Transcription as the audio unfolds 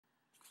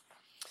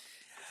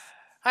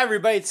Hi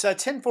everybody, it's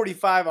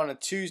 10:45 on a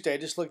Tuesday. I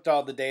just looked at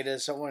all the data,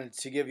 so I wanted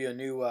to give you a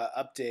new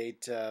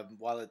update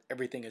while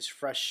everything is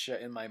fresh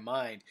in my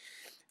mind.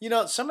 You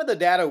know, some of the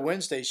data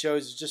Wednesday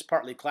shows it's just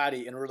partly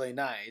cloudy and really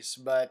nice,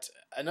 but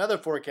another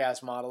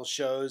forecast model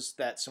shows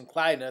that some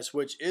cloudiness,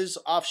 which is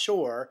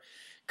offshore,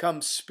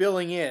 comes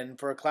spilling in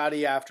for a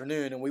cloudy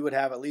afternoon, and we would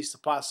have at least the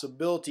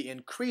possibility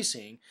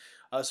increasing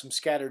some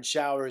scattered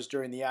showers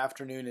during the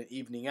afternoon and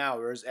evening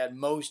hours. At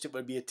most, it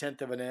would be a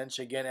tenth of an inch.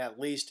 Again, at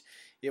least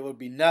it would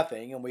be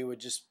nothing, and we would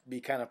just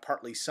be kind of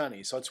partly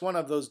sunny. So it's one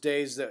of those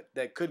days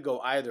that could go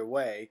either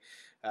way.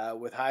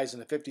 With highs in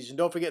the 50s. And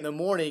don't forget, in the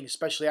morning,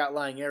 especially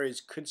outlying areas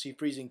could see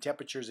freezing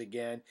temperatures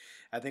again.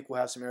 I think we'll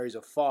have some areas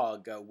of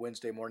fog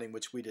Wednesday morning,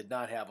 which we did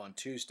not have on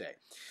Tuesday.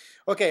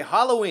 Okay,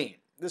 Halloween.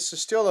 This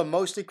is still a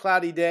mostly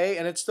cloudy day,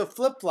 and it's the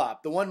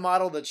flip-flop. The one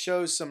model that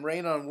shows some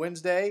rain on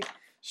Wednesday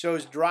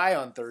shows dry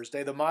on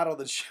Thursday. The model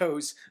that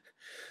shows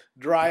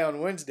dry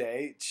on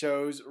Wednesday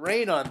shows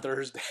rain on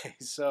Thursday.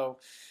 So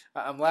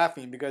I'm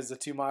laughing because the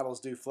two models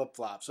do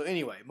flip-flop. So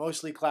anyway,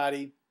 mostly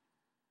cloudy.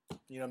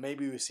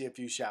 Maybe we see a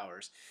few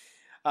showers.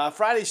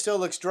 Friday still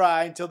looks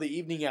dry until the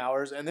evening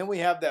hours, and then we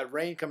have that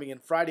rain coming in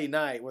Friday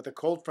night with a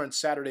cold front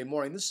Saturday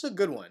morning. This is a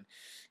good one.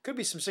 Could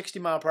be some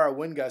 60-mile-per-hour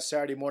wind gusts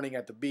Saturday morning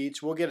at the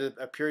beach. We'll get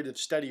a period of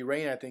steady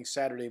rain, I think,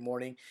 Saturday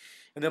morning.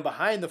 And then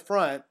behind the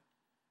front,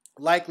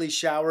 likely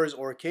showers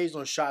or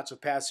occasional shots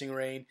of passing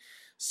rain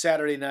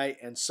Saturday night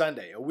and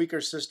Sunday. A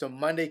weaker system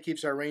Monday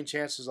keeps our rain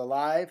chances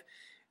alive,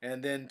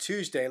 and then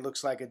Tuesday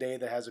looks like a day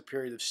that has a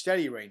period of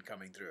steady rain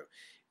coming through.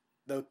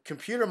 The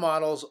computer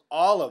models,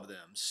 all of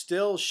them,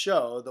 still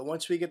show that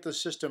once we get the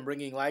system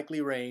bringing likely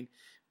rain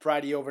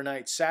Friday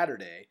overnight,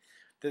 Saturday,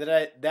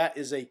 that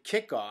is a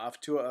kickoff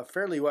to a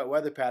fairly wet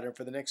weather pattern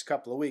for the next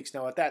couple of weeks.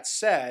 Now, with that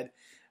said,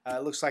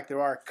 it looks like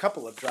there are a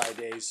couple of dry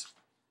days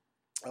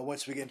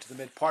once we get into the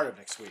mid part of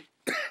next week.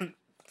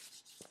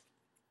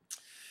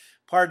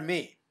 Pardon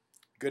me.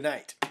 Good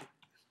night.